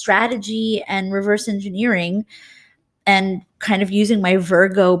that strategy and reverse engineering and kind of using my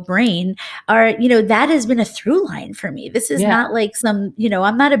Virgo brain are, that has been a through line for me. This is not like some,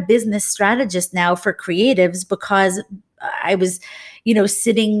 I'm not a business strategist now for creatives because I was,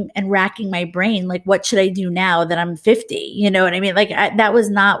 sitting and racking my brain, like, what should I do now that I'm 50? You know what I mean? Like that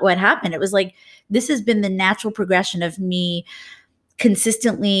was not what happened. It was like, this has been the natural progression of me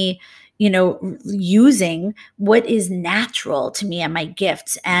consistently, using what is natural to me and my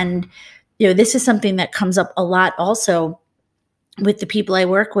gifts. And, this is something that comes up a lot also with the people I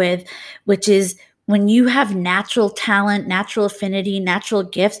work with, which is when you have natural talent, natural affinity, natural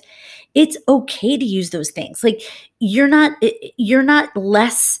gifts, it's okay to use those things. Like you're not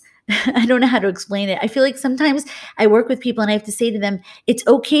less, I don't know how to explain it. I feel like sometimes I work with people and I have to say to them, it's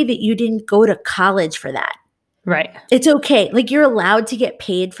okay that you didn't go to college for that. Right. It's okay. Like you're allowed to get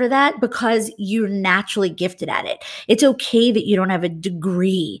paid for that because you're naturally gifted at it. It's okay that you don't have a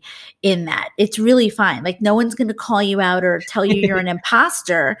degree in that. It's really fine. Like no one's going to call you out or tell you you're an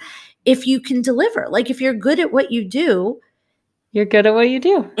imposter if you can deliver. Like if you're good at what you do, you're good at what you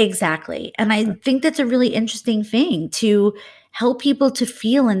do. Exactly. And I think that's a really interesting thing to help people to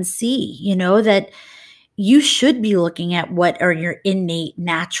feel and see, that you should be looking at what are your innate,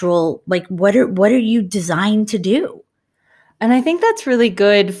 natural, like what are you designed to do? And I think that's really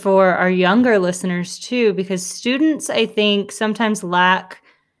good for our younger listeners too, because students, I think, sometimes lack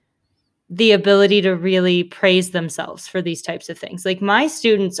the ability to really praise themselves for these types of things. Like my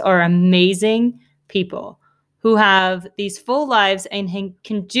students are amazing people who have these full lives and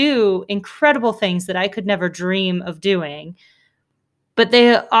can do incredible things that I could never dream of doing. But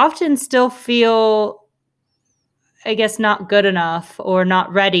they often still feel, I guess, not good enough or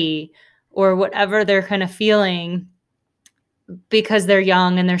not ready or whatever they're kind of feeling because they're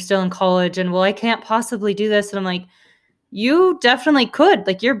young and they're still in college and, well, I can't possibly do this. And I'm like, you definitely could.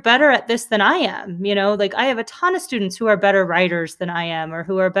 Like, you're better at this than I am. Like I have a ton of students who are better writers than I am or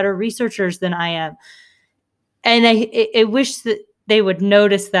who are better researchers than I am. And I wish that they would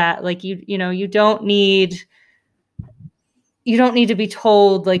notice that, like, you don't need to be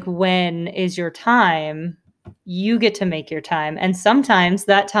told like when is your time. you get to make your time. And sometimes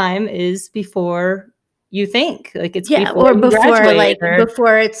that time is before you think, like it's before or you before graduate like or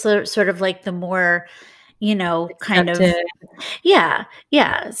before it's sort of like the more, kind of, accepted. yeah.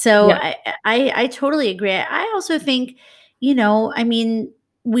 So Yeah. I totally agree. I also think, I mean,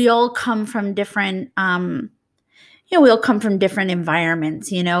 we all come from different we all come from different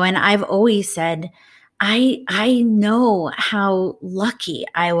environments, and I've always said I know how lucky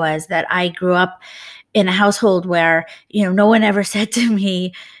I was that I grew up in a household where, no one ever said to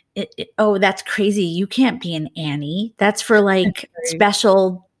me, "Oh, that's crazy. You can't be an Annie. That's for like Right.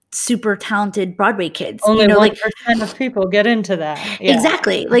 special, super talented Broadway kids." Only Like 1% of people get into that. Yeah.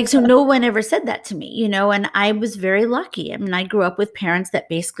 exactly. Like, so no one ever said that to me, and I was very lucky. I mean, I grew up with parents that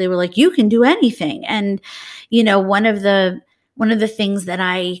basically were like, you can do anything. And, one of the things that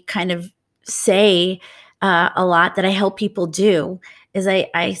I kind of say a lot that I help people do is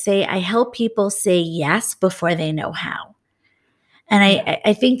I say I help people say yes before they know how. And Yeah.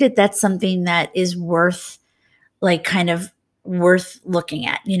 I think that that's something that is like kind of worth looking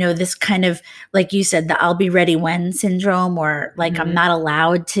at, this kind of, like you said, the I'll be ready when syndrome, or like I'm Mhm. not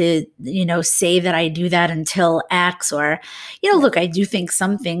allowed to, say that I do that until X, or, Yeah. look, I do think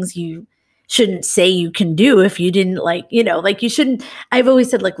some things you shouldn't say you can do if you didn't like you shouldn't. I've always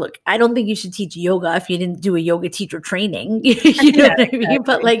said, like, look, I don't think you should teach yoga if you didn't do a yoga teacher training. You know Yeah, what I mean?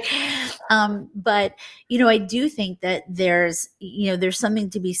 But exactly. like, but I do think that there's something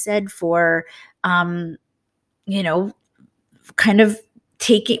to be said for, you know, kind of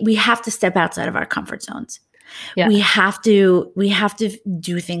we have to step outside of our comfort zones. Yeah. We have to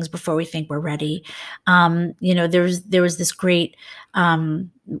do things before we think we're ready. There was this great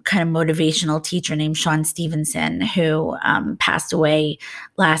kind of motivational teacher named Sean Stevenson who passed away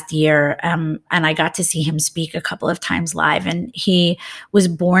last year, and I got to see him speak a couple of times live. And he was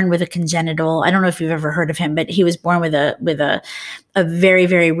born with a congenital. I don't know if you've ever heard of him, but he was born with a very,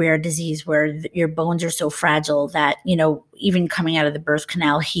 very rare disease where your bones are so fragile that even coming out of the birth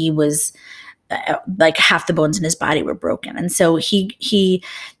canal, he was like half the bones in his body were broken. And so he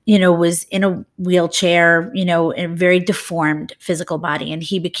was in a wheelchair, in a very deformed physical body. And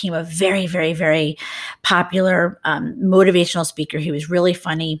he became a very, very, very popular motivational speaker. He was really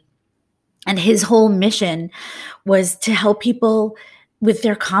funny. And his whole mission was to help people with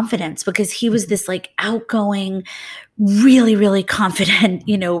their confidence, because he was this like outgoing, really, really confident,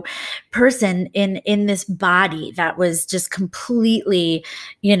 person in this body that was just completely,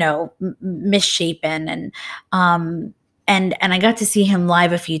 misshapen. And I got to see him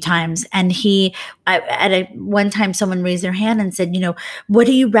live a few times. And one time someone raised their hand and said, what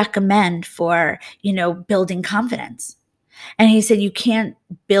do you recommend for, building confidence? And he said, you can't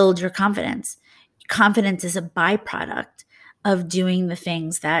build your confidence. Confidence is a byproduct of doing the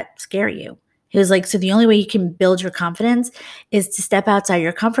things that scare you. He was like, so the only way you can build your confidence is to step outside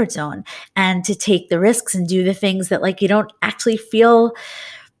your comfort zone and to take the risks and do the things that like you don't actually feel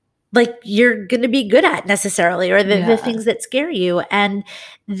like you're going to be good at necessarily, or the Yeah. things that scare you. And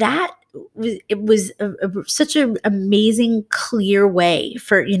that was such an amazing, clear way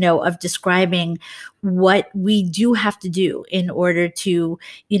for, of describing what we do have to do in order to,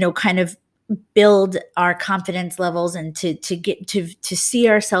 kind of build our confidence levels and to get to see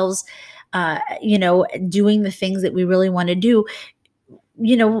ourselves, doing the things that we really want to do.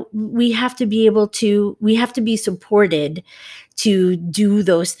 We have to be supported to do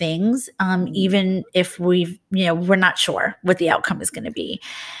those things, even if we're not sure what the outcome is going to be.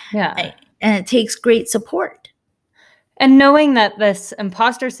 Yeah. And it takes great support. And knowing that this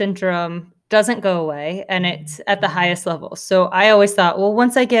imposter syndrome doesn't go away and it's at the highest level. So I always thought, well,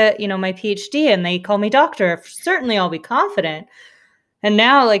 once I get, my PhD and they call me doctor, certainly I'll be confident. And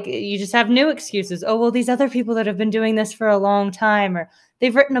now, like, you just have new excuses. Oh, well, these other people that have been doing this for a long time, or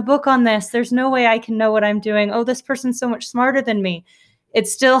they've written a book on this. There's no way I can know what I'm doing. Oh, this person's so much smarter than me. It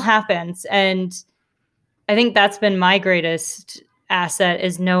still happens. And I think that's been my greatest asset,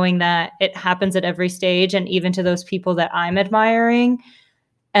 is knowing that it happens at every stage, and even to those people that I'm admiring.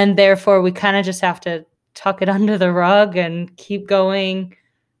 And therefore, we kind of just have to tuck it under the rug and keep going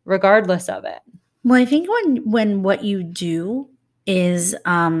regardless of it. Well, I think when what you do is,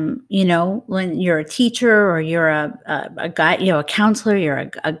 when you're a teacher, or you're a guide, a counselor,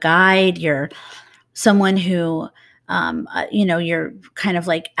 you're a guide, you're someone who, you're kind of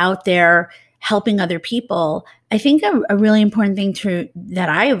like out there helping other people. I think a really important thing that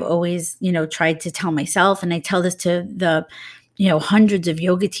I have always, tried to tell myself, and I tell this to the, hundreds of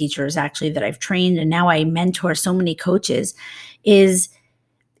yoga teachers actually that I've trained, and now I mentor so many coaches, is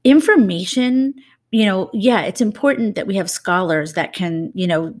information. Yeah, it's important that we have scholars that can,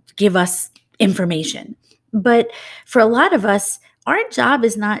 give us information. But for a lot of us, our job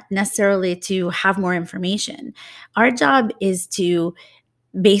is not necessarily to have more information. Our job is to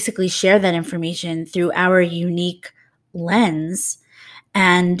basically share that information through our unique lens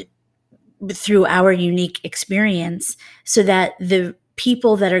and through our unique experience, so that the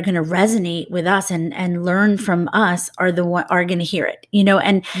people that are going to resonate with us and learn from us are going to hear it,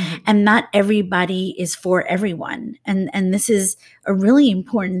 and not everybody is for everyone. And this is a really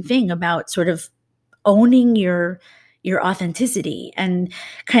important thing about sort of owning your authenticity, and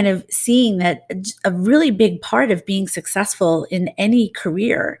kind of seeing that a really big part of being successful in any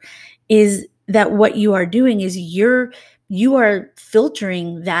career is that what you are doing is you are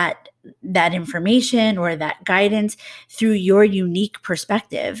filtering that information or that guidance through your unique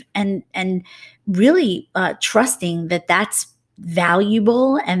perspective, and really trusting that that's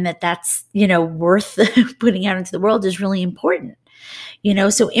valuable, and that's worth putting out into the world is really important.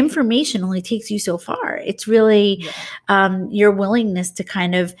 So information only takes you so far. It's really your willingness to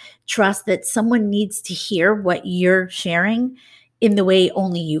kind of trust that someone needs to hear what you're sharing in the way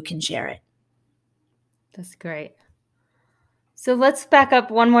only you can share it. That's great. So let's back up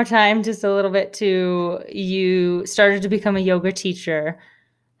one more time, just a little bit, to you started to become a yoga teacher.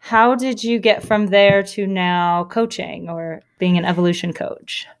 How did you get from there to now coaching or being an evolution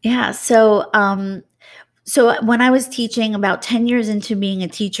coach? Yeah. So when I was teaching, about 10 years into being a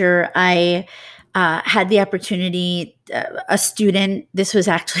teacher, I had the opportunity, a student, this was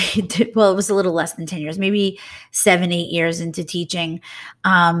actually, well, it was a little less than 10 years, maybe 7-8 years into teaching.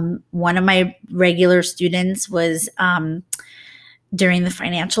 One of my regular students was, during the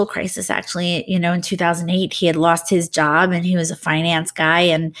financial crisis, actually, in 2008, he had lost his job and he was a finance guy.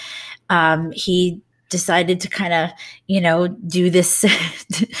 And he decided to kind of, do this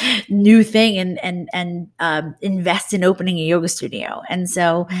new thing and invest in opening a yoga studio. And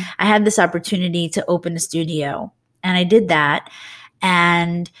so I had this opportunity to open a studio, and I did that.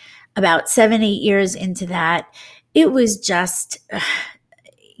 And about 7-8 years into that, it was just,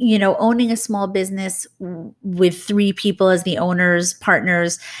 owning a small business with 3 people as the owners,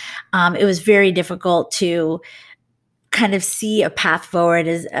 partners. It was very difficult to kind of see a path forward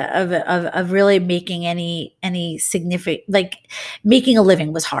of really making any significant, like making a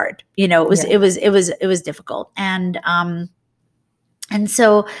living was hard. It was difficult. And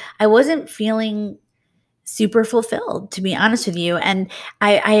so I wasn't feeling super fulfilled, to be honest with you. And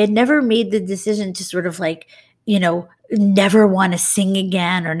I had never made the decision to sort of like, never want to sing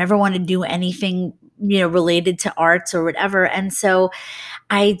again or never want to do anything, related to arts or whatever. And so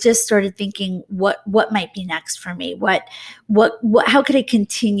I just started thinking, what might be next for me? How could I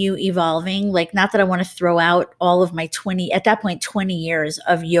continue evolving? Like, not that I want to throw out all of my 20 years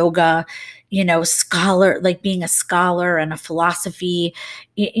of yoga, scholar, like being a scholar and a philosophy.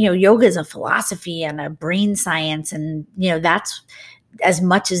 Yoga is a philosophy and a brain science, and that's as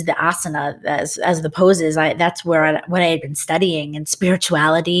much as the asana as the poses. That's where what I had been studying, and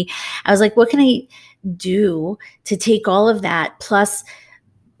spirituality. I was like, what can I do to take all of that plus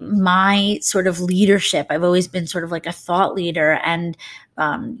my sort of leadership? I've always been sort of like a thought leader, and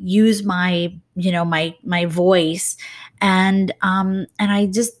use my my voice, and I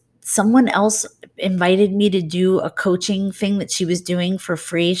just, someone else invited me to do a coaching thing that she was doing for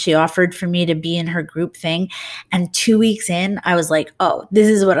free. She offered for me to be in her group thing. And 2 weeks in, I was like, oh, this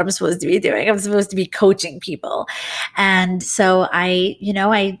is what I'm supposed to be doing. I'm supposed to be coaching people. And so I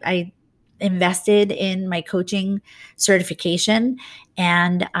invested in my coaching certification,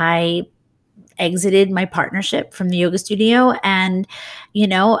 and I exited my partnership from the yoga studio. And,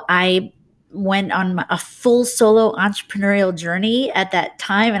 I went on a full solo entrepreneurial journey at that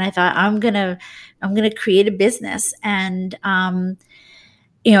time. And I thought, I'm going to create a business. And, I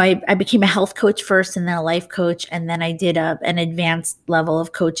became a health coach first, and then a life coach. And then I did an advanced level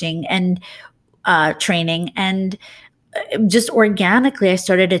of coaching and training. And just organically, I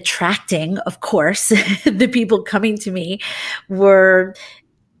started attracting, of course, the people coming to me were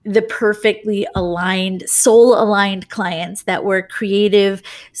the perfectly aligned, soul aligned clients that were creative,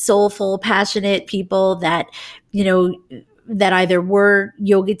 soulful, passionate people that, that either were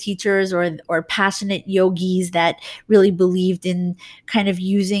yoga teachers or passionate yogis that really believed in kind of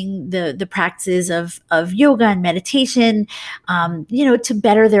using the practices of yoga and meditation, to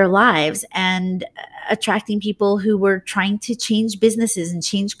better their lives, and attracting people who were trying to change businesses and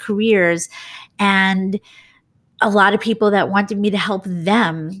change careers, and a lot of people that wanted me to help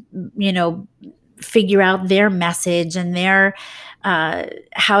them, figure out their message and their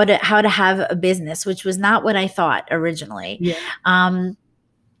how to have a business, which was not what I thought originally. Yeah.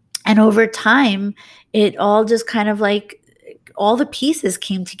 And over time, it all just kind of like all the pieces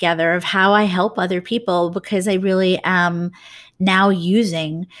came together of how I help other people, because I really am now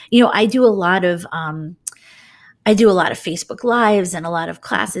using, I do a lot of Facebook lives and a lot of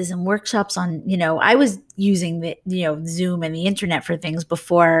classes and workshops on, I was using the, Zoom and the internet for things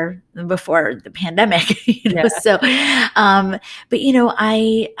before the pandemic, Yeah. so, but,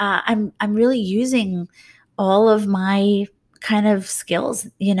 I'm really using all of my kind of skills,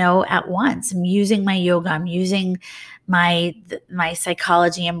 at once. I'm using my yoga, I'm using my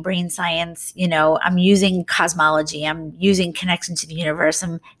psychology and brain science, I'm using cosmology, I'm using connection to the universe,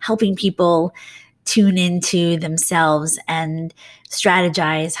 I'm helping people tune into themselves and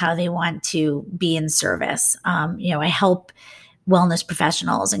strategize how they want to be in service. I help wellness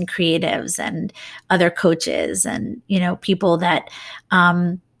professionals and creatives and other coaches and, people that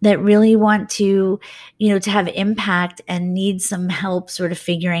really want to, to have impact and need some help sort of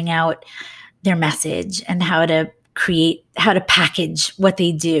figuring out their message and how to package what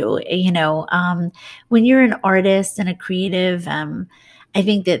they do. When you're an artist and a creative, I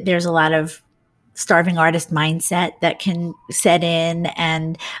think that there's a lot of starving artist mindset that can set in,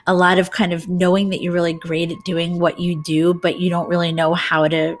 and a lot of kind of knowing that you're really great at doing what you do, but you don't really know how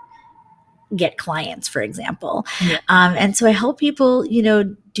to get clients, for example. Yeah. And so I help people,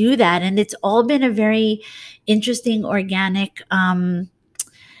 do that. And it's all been a very interesting, organic,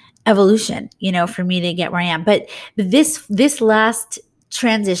 evolution, for me to get where I am. But this last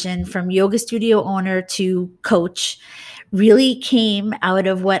transition from yoga studio owner to coach really came out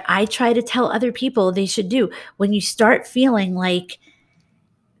of what I try to tell other people they should do. When you start feeling like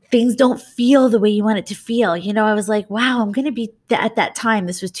things don't feel the way you want it to feel, I was like, wow, I'm going to be at that time.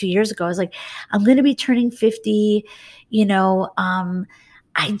 This was 2 years ago. I was like, I'm going to be turning 50,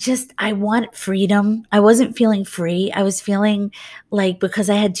 I want freedom. I wasn't feeling free. I was feeling like, because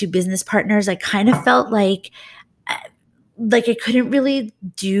I had two business partners, I kind of felt like I couldn't really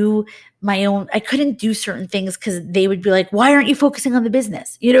do I couldn't do certain things because they would be like, why aren't you focusing on the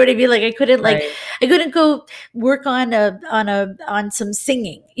business? You know what I mean? Like I couldn't Right. I couldn't go work on some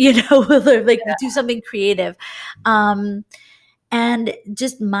singing, or like do something creative. And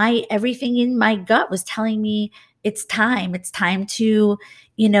just everything in my gut was telling me it's time to,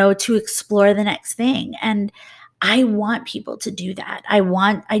 to explore the next thing. And I want people to do that.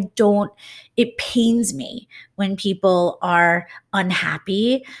 It pains me when people are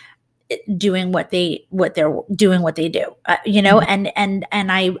unhappy doing what they're doing what they do, and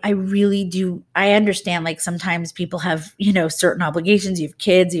I really do. I understand, like, sometimes people have, certain obligations, you have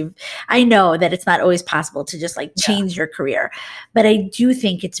kids, I know that it's not always possible to just like change your career, but I do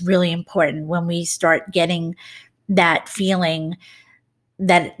think it's really important when we start getting that feeling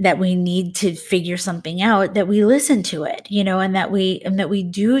that we need to figure something out, that we listen to it, and that we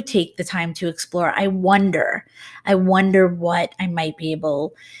do take the time to explore. I wonder what I might be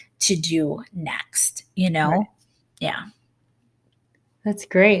able to do next, Right. Yeah. That's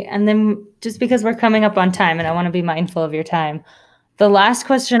great. And then, just because we're coming up on time and I want to be mindful of your time, the last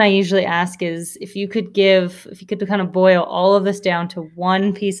question I usually ask is, if you could kind of boil all of this down to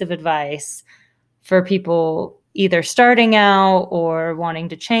one piece of advice for people either starting out or wanting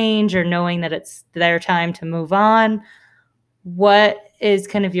to change or knowing that it's their time to move on, what is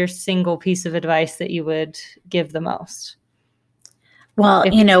kind of your single piece of advice that you would give the most? Well,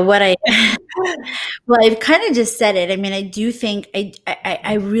 well, I've kind of just said it. I mean, I do think,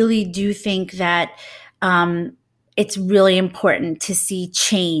 I really do think that it's really important to see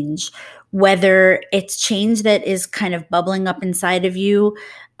change, whether it's change that is kind of bubbling up inside of you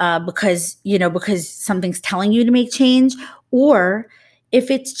because something's telling you to make change, or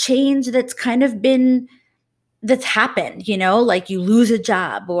if it's change that's kind of that's happened, like you lose a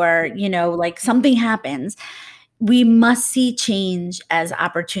job, or, like something happens. We must see change as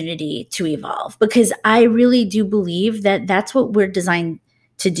opportunity to evolve, because I really do believe that that's what we're designed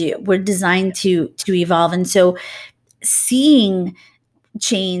to do. We're designed to evolve. And so seeing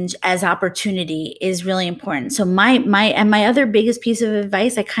change as opportunity is really important. So my other biggest piece of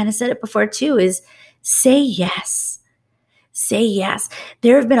advice, I kind of said it before too, is say yes. Say yes.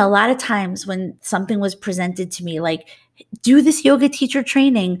 There have been a lot of times when something was presented to me, like, do this yoga teacher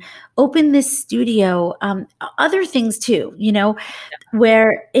training, open this studio, other things too,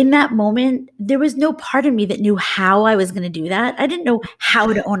 where in that moment, there was no part of me that knew how I was going to do that. I didn't know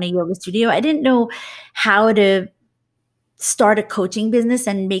how to own a yoga studio. I didn't know how to start a coaching business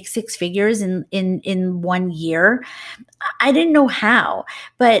and make six figures in 1 year. I didn't know how,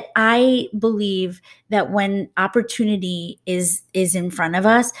 but I believe that when opportunity is in front of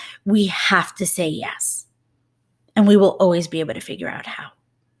us, we have to say yes. And we will always be able to figure out how.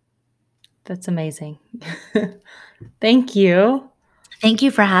 That's amazing. Thank you. Thank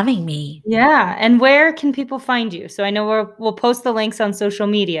you for having me. Yeah. And where can people find you? So I know we'll post the links on social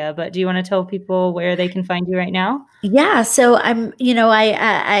media, but do you want to tell people where they can find you right now? Yeah, so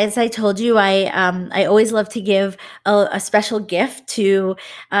as I told you, I always love to give a special gift to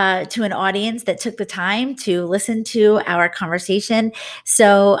an audience that took the time to listen to our conversation.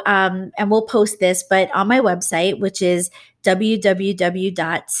 So, and we'll post this, but on my website, which is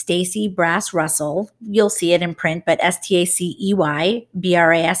www.staceybrass-russell, you'll see it in print, but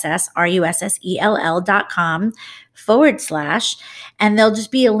StaceyBrassRussell.com/ and there'll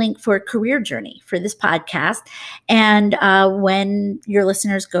just be a link for a career journey for this podcast. And when your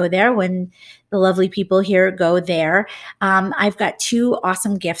listeners go there, when the lovely people here go there, I've got two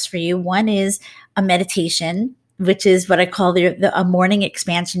awesome gifts for you. One is a meditation, which is what I call a morning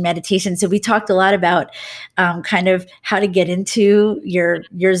expansion meditation. So we talked a lot about kind of how to get into your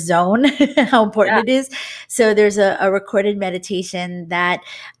zone, how important it is. So there's a recorded meditation that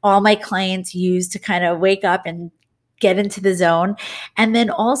all my clients use to kind of wake up and get into the zone. And then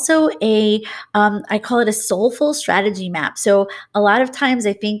also I call it a soulful strategy map. So a lot of times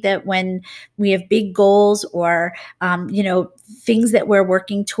I think that when we have big goals or, things that we're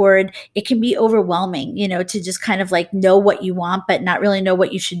working toward, it can be overwhelming, to just kind of like know what you want, but not really know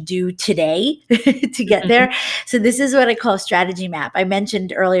what you should do today to get there. So this is what I call a strategy map. I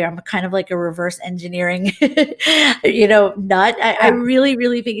mentioned earlier, I'm kind of like a reverse engineering, nut. I really,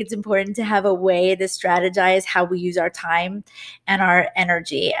 really think it's important to have a way to strategize how we use our time and our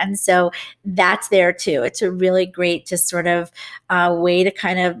energy. And so that's there too. It's a really great just sort of way to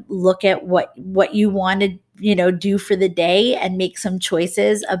kind of look at what you want to do for the day and make some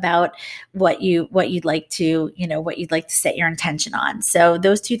choices about what you'd like to set your intention on. So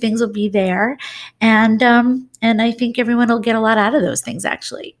those two things will be there. And I think everyone will get a lot out of those things,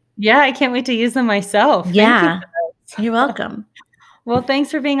 actually. Yeah, I can't wait to use them myself. Yeah. Thank you. You're welcome. Well,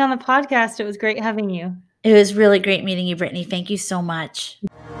 thanks for being on the podcast. It was great having you. It was really great meeting you, Brittany. Thank you so much.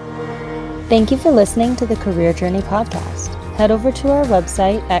 Thank you for listening to the Career Journey Podcast. Head over to our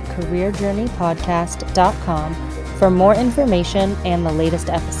website at careerjourneypodcast.com for more information and the latest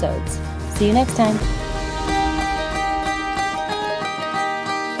episodes. See you next time.